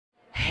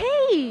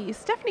Hey,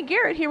 Stephanie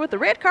Garrett here with the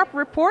Red Carpet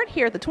Report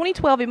here at the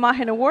 2012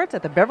 Imagen Awards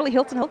at the Beverly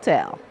Hilton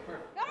Hotel.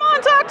 Come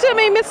on, talk to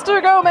me,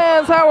 Mr.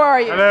 Gomez. How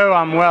are you? Hello,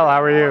 I'm well.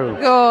 How are you?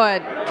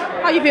 Good.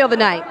 How you feel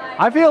tonight?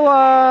 I feel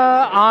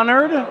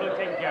honored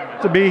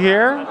to be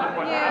here.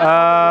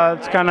 Yeah.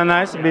 It's kind of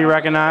nice to be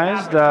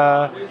recognized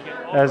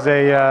as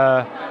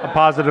a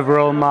positive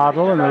role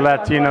model in the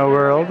Latino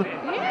world.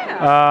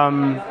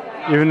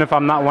 Yeah. Even if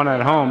I'm not one at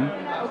home.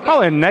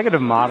 Probably a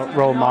negative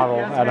role model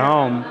at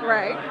home.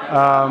 Right.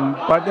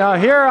 But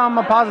here I'm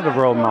a positive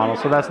role model,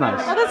 so that's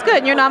nice. Well, that's good.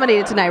 And you're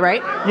nominated tonight,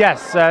 right?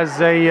 Yes,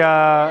 as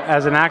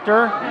an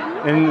actor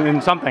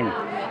in something.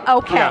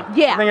 Okay.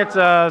 Yeah. I think it's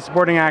a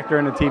supporting actor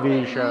in a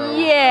TV show.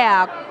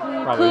 Yeah.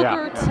 Probably,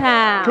 Cougar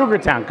Town.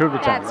 Cougar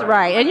Town. That's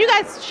right. And you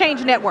guys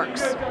changed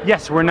networks.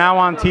 Yes, we're now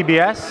on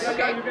TBS.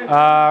 Okay.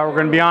 We're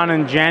going to be on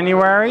in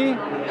January.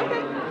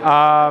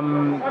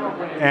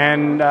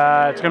 And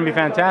it's going to be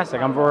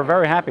fantastic. We're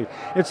very happy.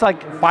 It's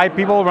like 5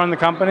 people run the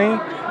company,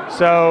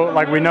 so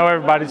like we know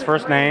everybody's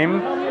first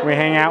name. We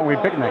hang out, we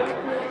picnic.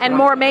 And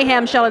more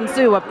mayhem shall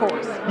ensue, of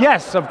course.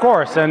 Yes, of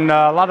course, and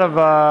a lot of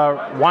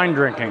wine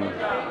drinking.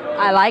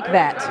 I like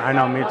that. I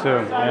know, me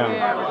too.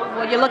 Yeah.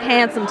 Well, you look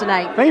handsome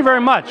tonight. Thank you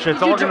very much.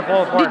 It's all going to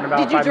fall apart in about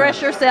 5 minutes. Did you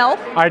dress yourself?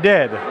 I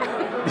did.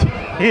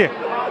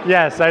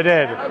 Yes, I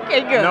did.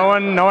 Okay, good. No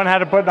one had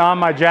to put on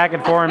my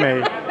jacket for me.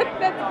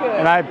 That's good.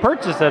 And I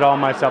purchased it all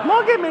myself.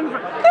 No, get me.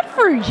 Good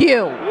for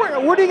you.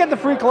 Where do you get the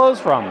free clothes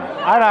from?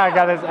 I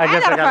guess I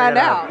gotta find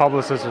get out. A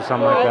publicist or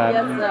something like that.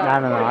 Yes, sir. I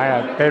don't know.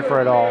 I paid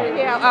for it all.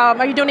 Yeah.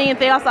 Are you doing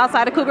anything else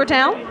outside of Cougar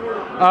Town?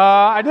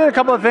 I did a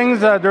couple of things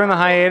during the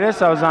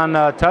hiatus. I was on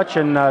Touch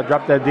and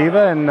Drop Dead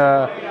Diva and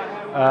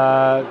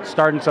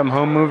starting some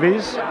home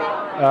movies.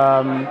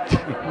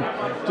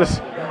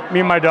 Just me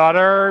and my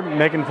daughter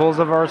making fools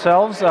of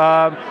ourselves.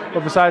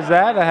 But besides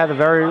that, I had a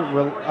very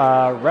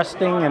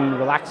relaxing and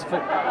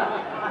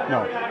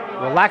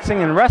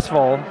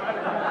restful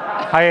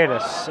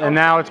hiatus, and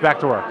now it's back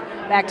to work.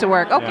 Back to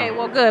work. Okay, yeah.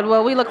 Well, good.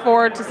 Well, we look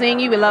forward to seeing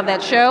you. We love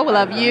that show. We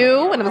love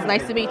you, and it was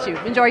nice to meet you.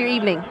 Enjoy your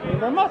evening. Thank you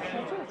very much.